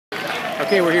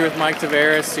Okay, we're here with Mike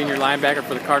Tavarres, senior linebacker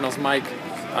for the Cardinals. Mike,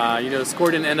 the score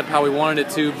didn't end up how we wanted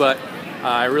it to, but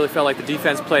I really felt like the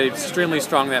defense played extremely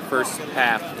strong that first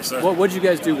half. Yes, sir. What did you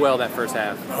guys do well that first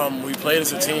half? We played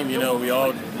as a team. We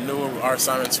all knew what our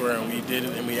assignments were, and we did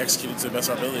it, and we executed to the best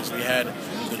of our abilities. We had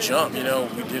the jump.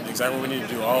 We did exactly what we needed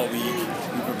to do all week.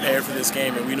 We prepared for this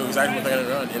game, and we knew exactly what they were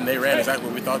going to run, and they ran exactly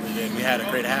what we thought they did. We had a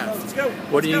great half.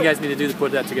 What do you guys need to do to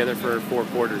put that together for 4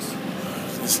 quarters?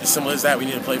 It's as simple as that. We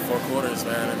need to play 4 quarters,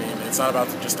 man. I mean, it's not about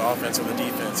just the offense or the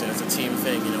defense. It's a team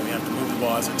thing. We have to move the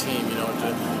ball as a team,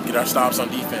 to get our stops on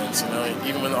defense.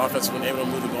 Even when the offense wasn't able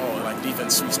to move the ball, like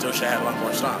defense, we still should have had a lot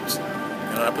more stops.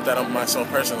 I put that on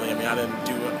myself personally. I didn't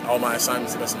do all my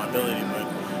assignments to the best of my ability,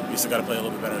 but we still got to play a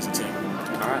little bit better as a team.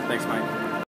 All right, thanks, Mike.